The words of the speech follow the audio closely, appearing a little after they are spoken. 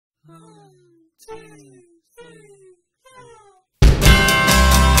Do you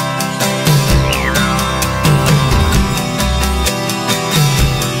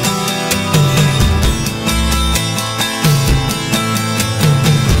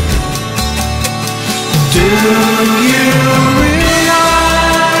realize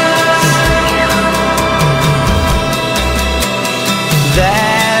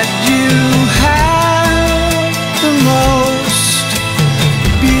that you have the most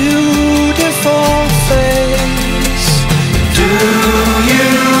beautiful face? Do you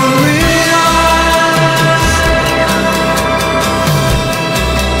realize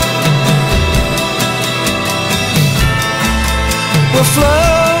we're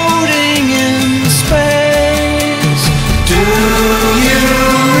floating in space? Do you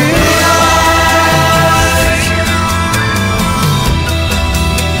realize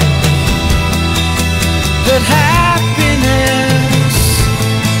that happiness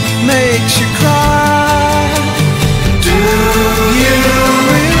makes you cry? Do you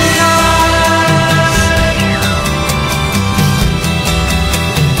realize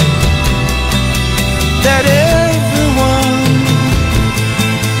that everyone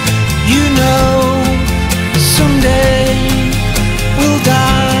you know someday will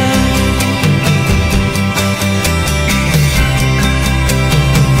die?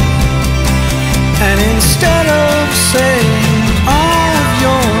 And instead of saying all of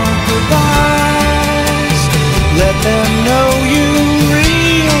your goodbyes, let them know you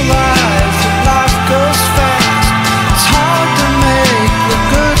realize that life goes fast. It's hard to make the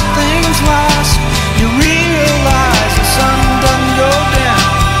good things last. You realize the sun doesn't go down.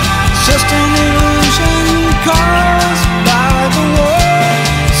 It's just an illusion caused by the world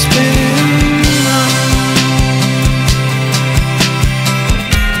spinning round.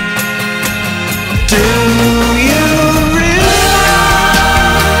 Do you realize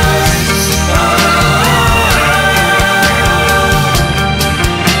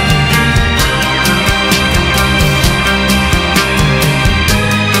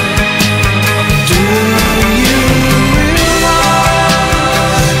Do you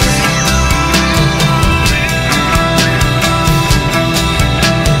realize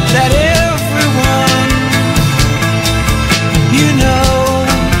that everyone you know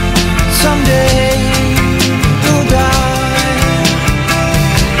someday will die?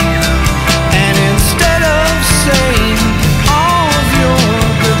 And instead of saying all of your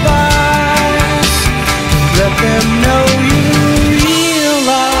goodbyes, let them know you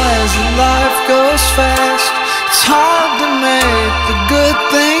realize that life goes fast. It's hard to make the good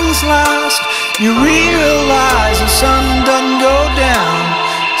things last. You realize the sun doesn't go down.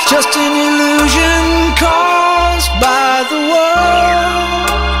 It's just an illusion caused by the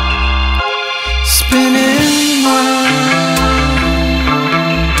world spinning round.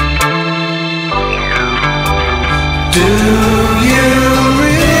 Do you